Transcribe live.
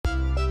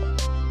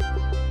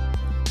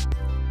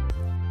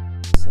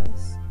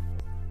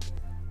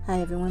Hi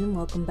everyone and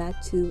welcome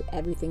back to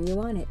Everything You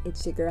Wanted.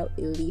 It's your girl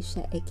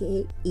Alicia,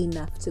 aka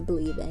Enough to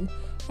Believe In,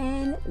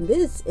 and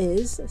this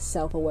is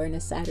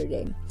Self-Awareness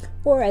Saturday,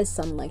 or as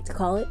some like to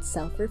call it,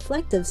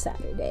 Self-Reflective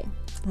Saturday.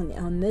 And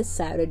on this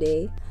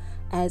Saturday,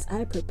 as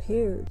I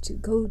prepare to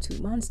go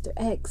to Monster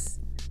X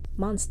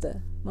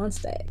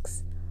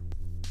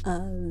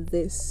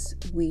this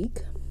week,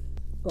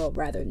 well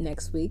rather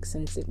next week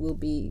since it will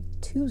be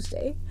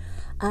Tuesday,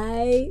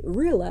 I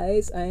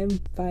realize I am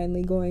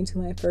finally going to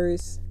my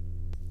first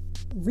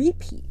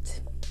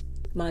repeat.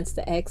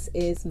 Monster X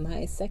is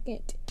my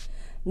second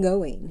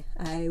going.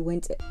 I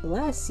went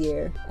last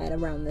year at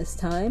around this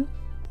time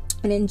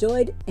and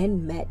enjoyed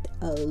and met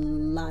a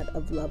lot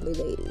of lovely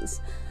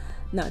ladies.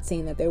 Not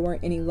saying that there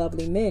weren't any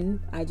lovely men,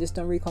 I just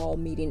don't recall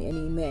meeting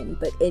any men,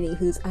 but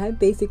anywho's, I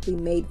basically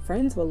made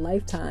friends for a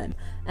lifetime.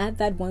 At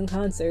that one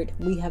concert,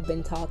 we have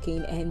been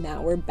talking and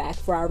now we're back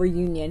for our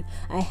reunion.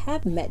 I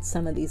have met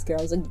some of these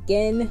girls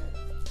again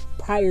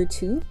prior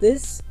to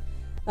this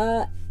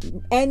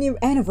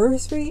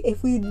anniversary,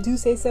 if we do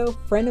say so,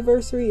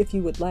 friendiversary if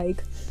you would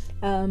like,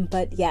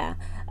 but yeah,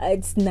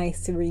 it's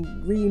nice to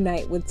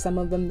reunite with some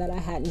of them that I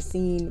hadn't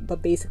seen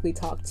but basically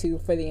talked to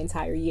for the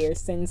entire year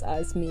since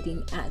us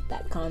meeting at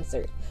that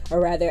concert,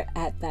 or rather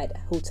at that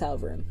hotel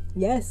room.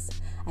 Yes,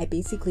 I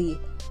basically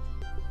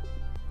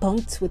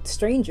bunked with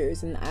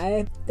strangers, and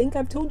I think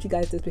I've told you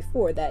guys this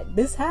before, that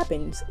this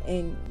happens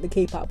in the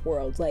K-pop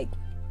world. Like,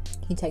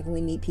 you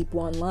technically meet people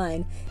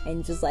online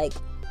and just like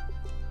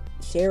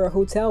share a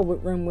hotel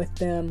room with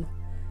them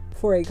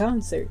for a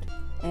concert,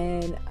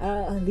 and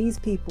these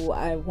people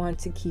I want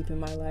to keep in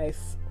my life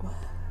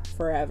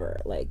forever.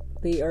 Like,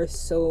 they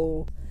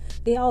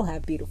all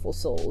have beautiful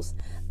souls.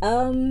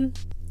 And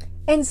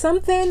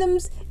some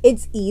fandoms,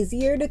 it's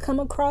easier to come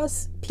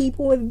across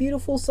people with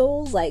beautiful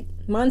souls. Like,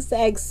 Monster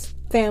X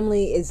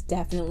family is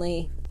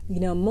definitely,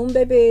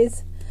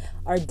 Monbebes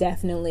are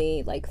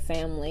definitely like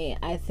family.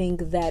 I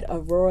think that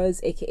Aurora's,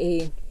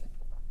 aka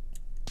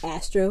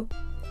Astro,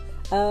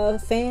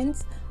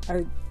 fans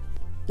are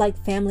like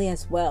family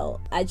as well.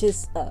 I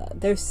just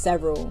there's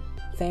several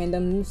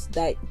fandoms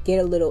that get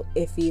a little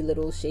iffy,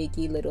 little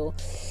shaky, little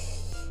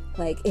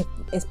like,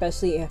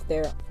 especially if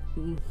they're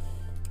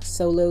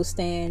solo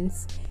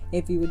stands,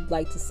 if you would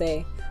like to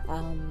say,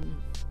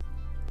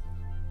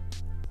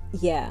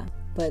 yeah,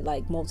 but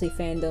like multi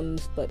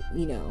fandoms, but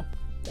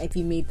if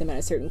you meet them at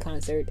a certain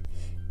concert,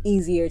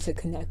 easier to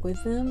connect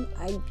with them,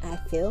 I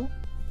feel.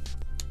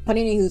 But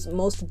anywho's,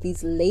 most of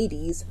these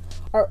ladies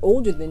are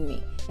older than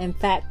me. In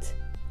fact,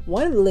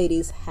 one of the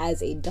ladies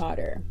has a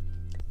daughter,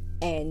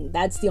 and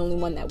that's the only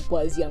one that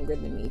was younger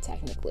than me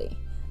technically.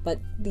 But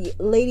the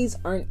ladies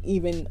aren't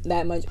even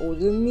that much older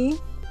than me.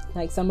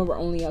 Like, some of them are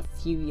only a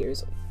few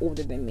years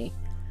older than me.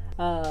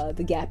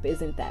 The gap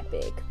isn't that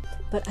big.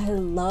 But I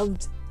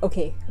loved,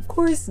 okay, of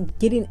course,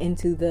 getting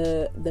into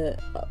the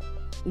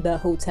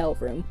hotel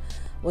room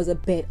was a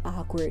bit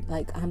awkward.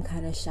 Like, I'm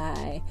kind of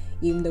shy,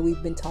 even though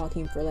we've been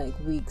talking for like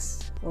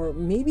weeks, or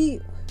maybe,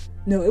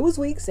 no, it was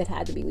weeks, it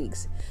had to be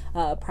weeks,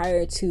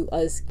 prior to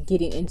us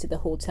getting into the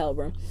hotel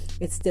room.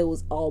 It still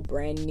was all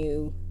brand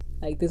new.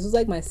 Like, this was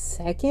like my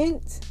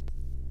second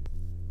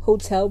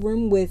hotel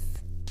room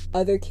with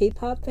other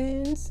K-pop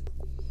fans,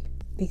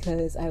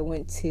 because I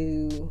went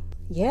to,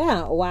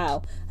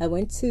 I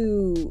went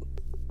to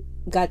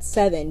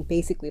GOT7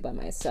 basically by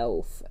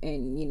myself,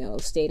 and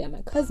stayed at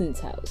my cousin's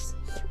house,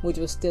 which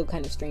was still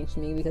kind of strange to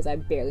me because I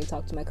barely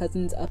talked to my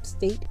cousins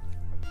upstate.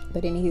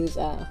 But anywho's,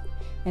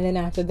 and then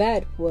after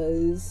that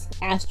was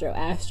Astro.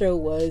 Astro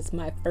was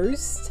my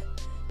first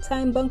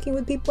time bunking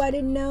with people I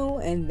didn't know,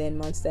 and then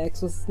Monster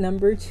X was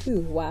number 2.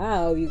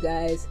 Wow, you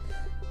guys.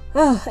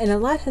 And a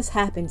lot has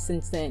happened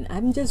since then.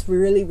 I'm just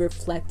really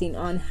reflecting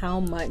on how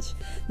much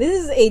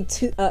this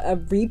is a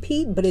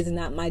repeat, but it's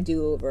not my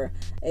do-over.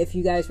 If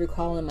you guys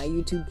recall on my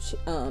YouTube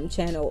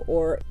channel,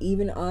 or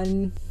even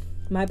on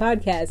my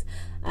podcast,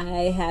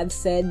 I have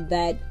said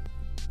that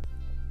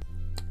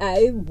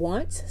I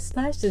want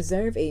 /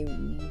 deserve a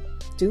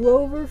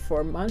do-over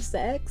for Monster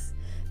X,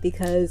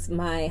 because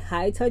my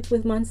high touch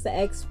with Monster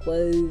X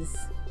was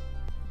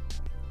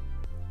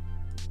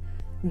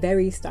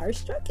very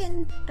starstruck,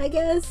 I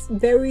guess,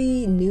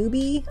 very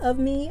newbie of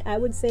me. I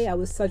would say I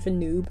was such a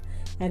noob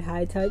at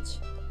high touch.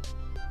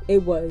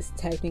 It was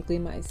technically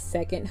my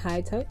second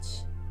high touch.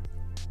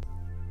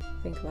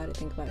 Think about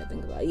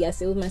it.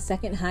 Yes, it was my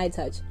second high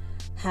touch.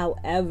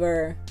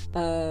 However,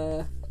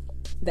 the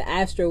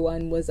Astro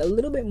one was a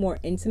little bit more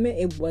intimate.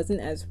 It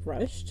wasn't as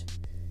rushed.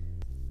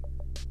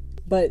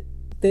 But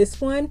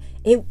this one,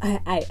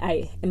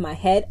 I in my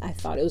head, I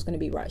thought it was going to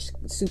be rushed,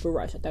 super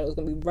rushed. I thought it was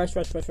going to be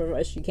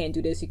rush. You can't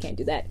do this, you can't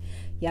do that,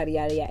 yada,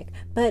 yada, yada.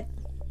 But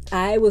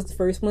I was the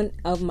first one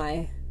of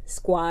my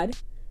squad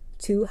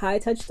to high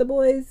touch the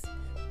boys.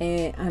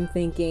 And I'm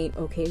thinking,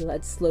 okay,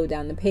 let's slow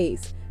down the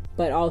pace.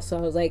 But also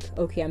I was like,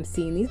 okay, I'm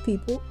seeing these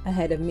people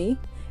ahead of me,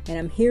 and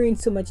I'm hearing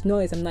so much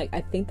noise. I'm like,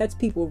 I think that's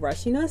people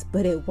rushing us,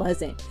 but it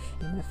wasn't.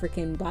 And my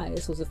freaking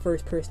bias was the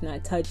first person I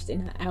touched,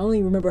 and I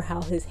only remember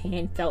how his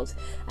hand felt.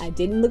 I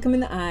didn't look him in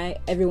the eye.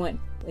 Everyone,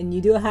 when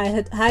you do a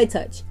high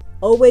touch,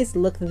 always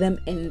look them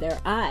in their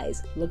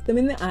eyes. Look them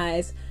in the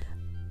eyes.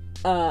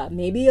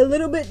 Maybe a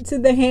little bit to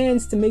the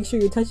hands to make sure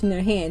you're touching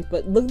their hands,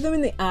 but look them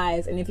in the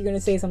eyes. And if you're gonna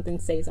say something,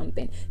 say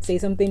something. Say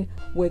something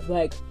with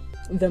like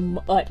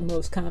the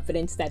utmost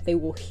confidence that they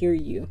will hear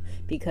you,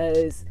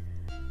 because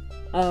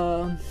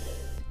I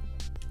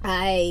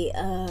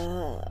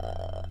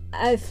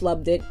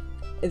flubbed it.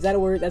 Is that a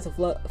word? That's a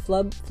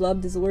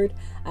flubbed is a word.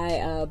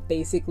 I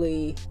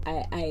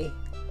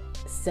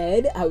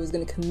said I was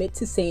gonna commit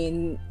to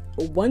saying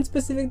one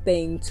specific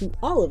thing to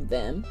all of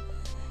them,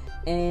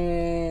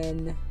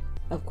 and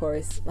of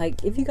course,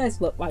 like, if you guys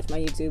watch my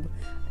YouTube,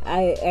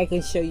 I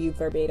can show you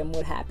verbatim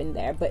what happened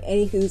there. But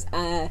anywho's,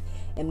 I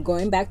am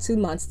going back to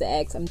Monsta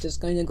X. I'm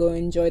just going to go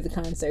enjoy the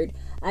concert.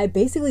 I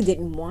basically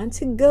didn't want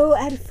to go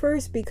at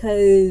first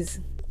because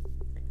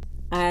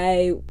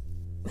I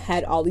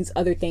had all these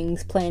other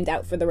things planned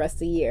out for the rest of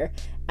the year.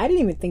 I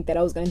didn't even think that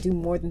I was going to do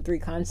more than 3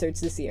 concerts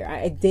this year.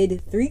 I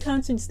did 3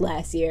 concerts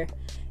last year,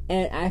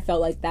 and I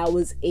felt like that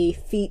was a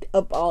feat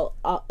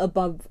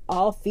above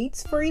all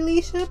feats for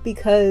Alicia,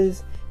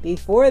 because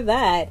before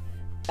that,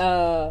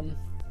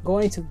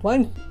 going to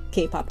one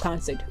K-pop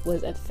concert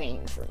was a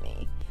thing for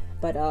me.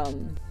 But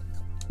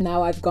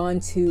now I've gone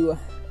to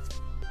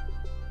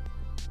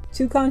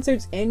 2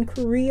 concerts in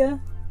Korea,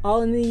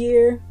 all in the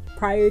year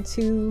prior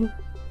to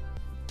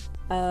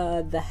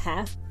the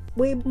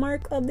halfway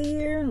mark of the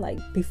year. Like,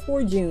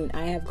 before June,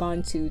 I have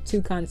gone to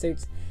 2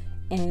 concerts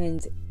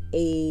and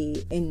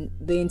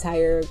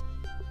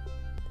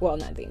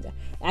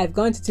I've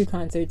gone to 2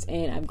 concerts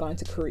and I've gone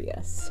to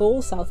Korea,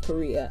 Seoul, South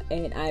Korea,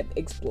 and I've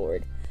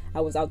explored.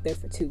 I was out there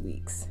for 2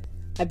 weeks.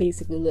 I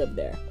basically lived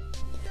there.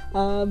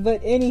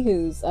 But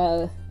anywho's,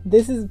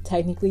 this is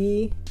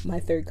technically my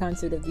 3rd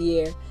concert of the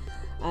year.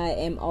 I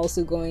am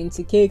also going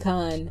to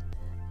KCON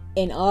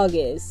in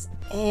August,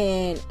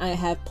 and I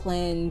have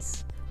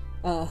plans,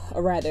 or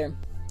rather,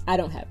 I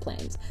don't have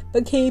plans,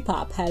 but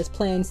K-pop has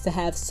plans to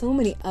have so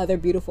many other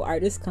beautiful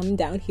artists come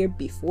down here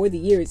before the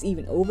year is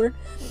even over.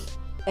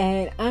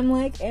 And I'm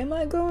like, am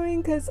I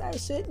going? Because I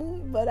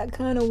shouldn't, but I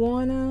kind of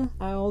wanna.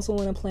 I also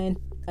want to plan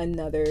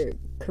another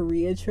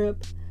Korea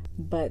trip,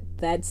 but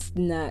that's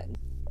not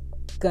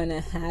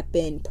gonna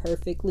happen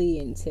perfectly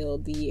until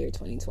the year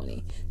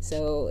 2020.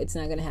 So it's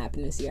not gonna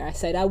happen this year. I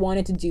said I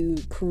wanted to do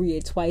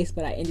Korea twice,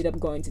 but I ended up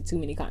going to too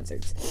many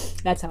concerts.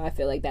 That's how I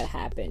feel like that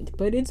happened.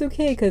 But it's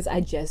okay, because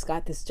I just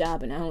got this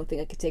job and I don't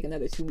think I could take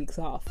another 2 weeks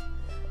off.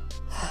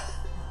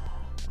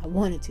 I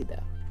wanted to,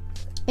 though.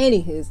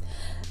 Anywho's,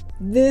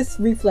 this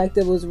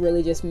reflective was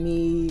really just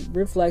me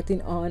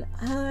reflecting on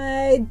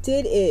I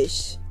did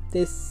ish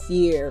this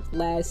year,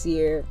 last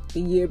year,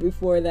 the year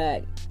before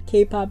that.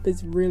 K-pop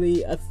is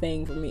really a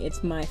thing for me.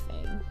 It's my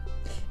thing.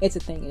 It's a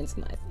thing and it's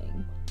my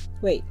thing.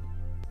 Wait,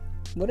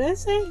 what did I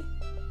say?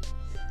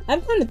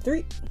 I've gone to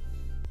three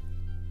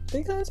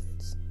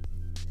concerts?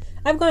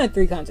 I've gone to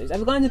 3 concerts.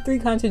 I've gone to 3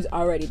 concerts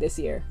already this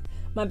year.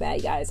 My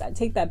bad, guys. I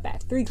take that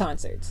back. 3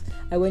 concerts.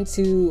 I went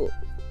to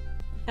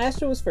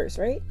Astra was first,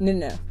 right?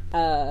 No.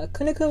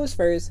 Kunika was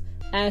first.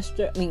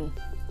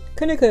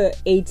 Kunika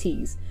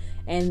ATs.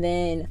 And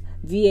then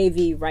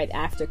VAV right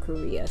after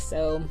Korea.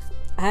 So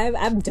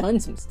I've done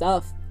some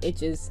stuff. I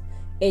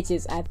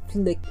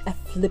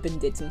flippin'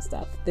 did some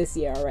stuff this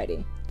year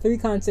already. 3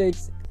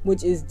 concerts,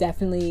 which is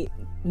definitely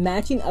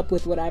matching up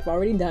with what I've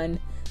already done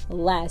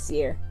last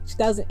year.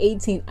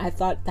 2018, I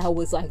thought that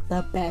was like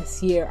the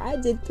best year. I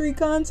did 3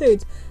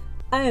 concerts.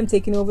 I am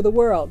taking over the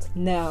world.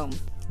 Now,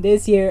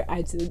 this year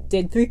I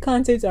did 3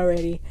 concerts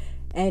already,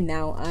 and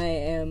now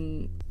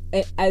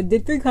I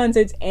did 3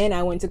 concerts and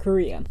I went to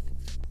Korea,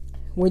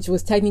 which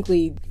was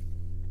technically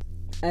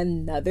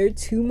another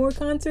 2 more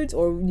concerts,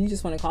 or you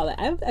just want to call that,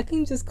 I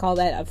can just call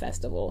that a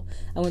festival.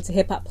 I went to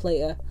Hip Hop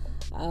Playa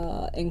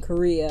in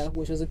Korea,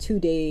 which was a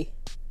 2-day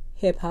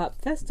hip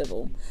hop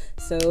festival.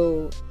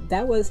 So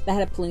that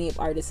had plenty of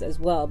artists as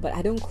well, but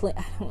I don't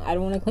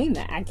want to claim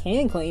that. I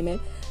can claim it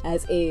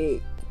as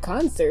a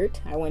concert.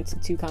 I went to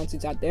 2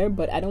 concerts out there,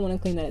 but I don't want to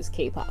claim that as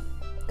K-pop,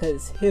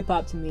 because hip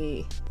hop to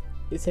me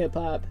is hip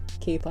hop,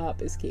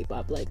 K-pop is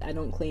K-pop. Like, I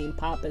don't claim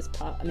pop as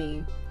pop. I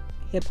mean,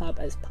 hip hop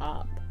as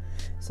pop.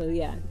 So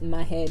yeah, in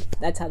my head,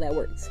 that's how that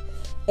works.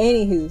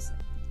 Anywho's,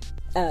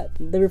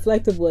 the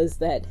reflective was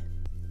that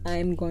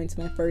I'm going to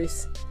my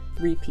first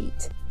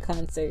repeat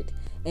concert,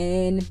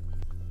 and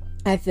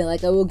I feel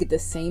like I will get the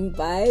same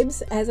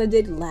vibes as I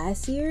did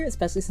last year,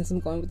 especially since I'm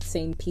going with the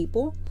same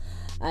people.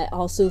 I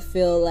also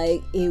feel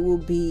like it will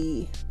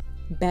be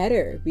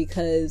better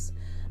because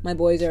my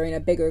boys are in a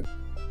bigger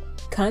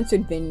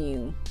concert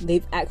venue.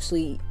 They've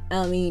actually,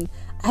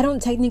 I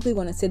don't technically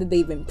want to say that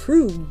they've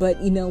improved, but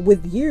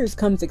with years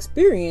comes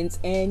experience,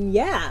 and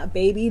yeah,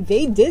 baby,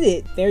 they did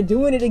it. They're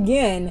doing it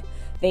again.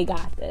 They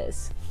got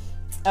this.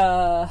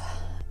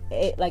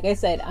 Like I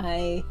said,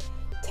 I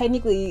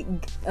technically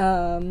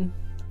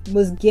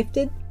was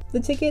gifted the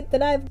ticket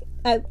that I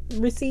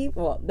received,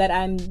 that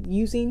I'm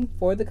using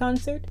for the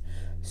concert.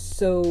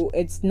 so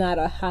it's not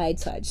a high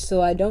touch.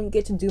 So I don't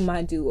get to do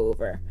my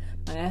do-over.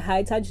 My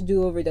high touch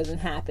do-over doesn't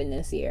happen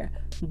this year,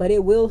 but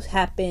it will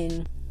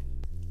happen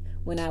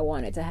when I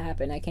want it to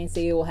happen. I can't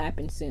say it will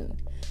happen soon,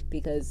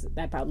 because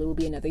that probably will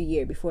be another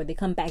year before they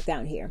come back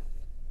down here.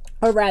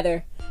 Or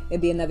rather,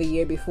 it'll be another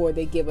year before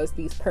they give us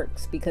these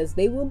perks, because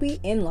they will be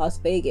in Las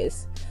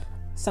Vegas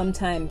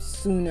sometime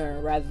sooner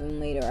rather than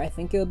later. I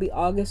think it'll be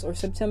August or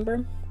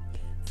September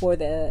for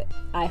the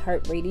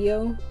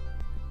iHeartRadio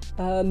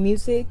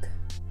music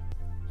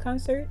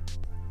concert.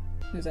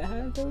 Is that how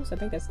it goes? I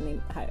think that's the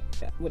name,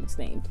 what it's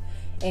named.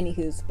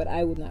 Anywho's, but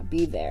I will not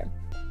be there.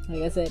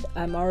 Like I said,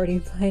 I'm already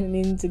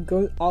planning to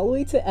go all the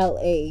way to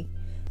LA,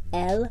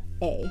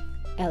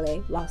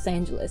 Los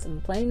Angeles.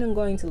 I'm planning on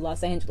going to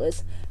Los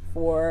Angeles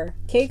for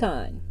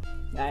KCON.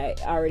 I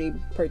already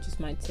purchased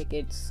my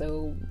tickets,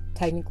 so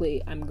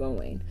technically I'm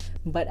going,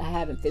 but I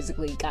haven't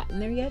physically gotten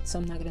there yet, so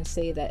I'm not going to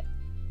say that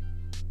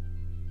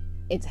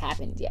it's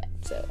happened yet.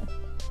 So,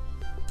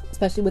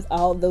 especially with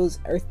all those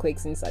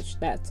earthquakes and such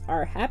that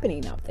are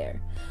happening out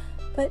there.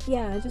 But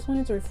yeah, I just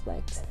wanted to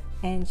reflect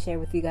and share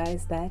with you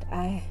guys that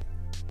I'm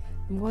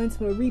going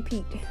to a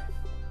repeat.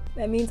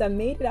 That means I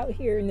made it out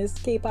here in this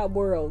K-pop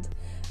world.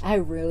 I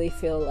really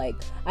feel like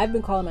I've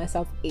been calling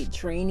myself a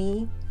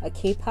trainee, a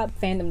K-pop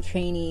fandom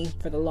trainee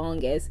for the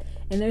longest,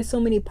 and there's so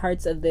many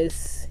parts of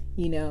this,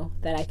 you know,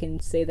 that I can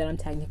say that I'm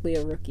technically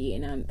a rookie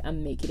and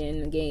I'm making it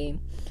in the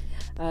game.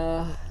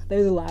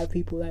 There's a lot of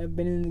people that have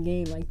been in the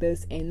game like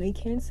this, and they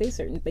can't say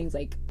certain things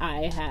like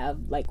I have,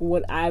 like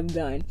what I've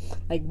done,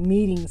 like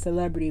meeting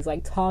celebrities,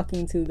 like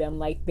talking to them,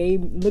 like they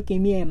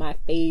looking me in my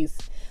face,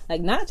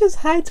 like not just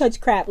high touch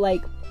crap.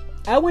 Like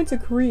I went to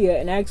Korea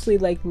and actually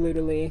like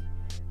literally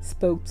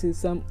spoke to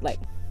some, like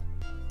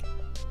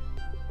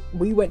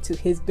we went to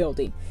his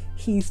building,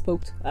 he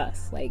spoke to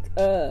us, like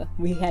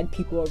we had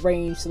people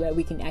arranged so that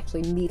we can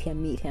actually meet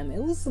him. It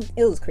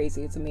was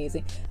crazy. It's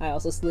amazing. I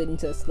also slid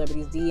into a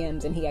celebrity's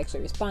DMs and he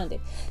actually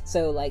responded.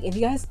 So like, if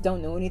you guys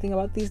don't know anything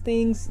about these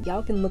things,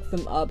 y'all can look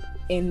them up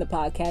in the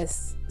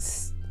podcast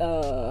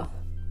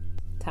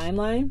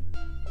timeline,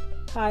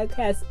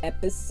 podcast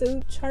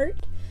episode chart.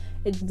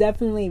 It's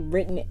definitely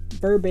written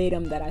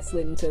verbatim that I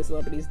slid into a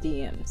celebrity's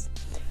DMs.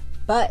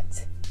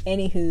 But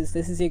anywho's,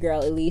 this is your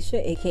girl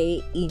Alicia,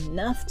 aka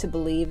Enough to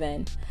Believe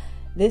In.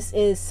 This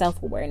is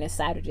Self-Awareness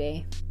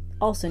Saturday,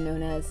 also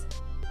known as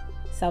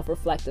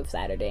Self-Reflective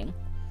Saturday.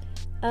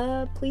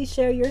 Please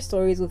share your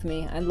stories with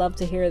me. I'd love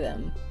to hear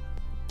them.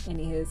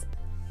 Anywho's,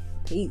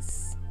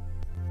 peace.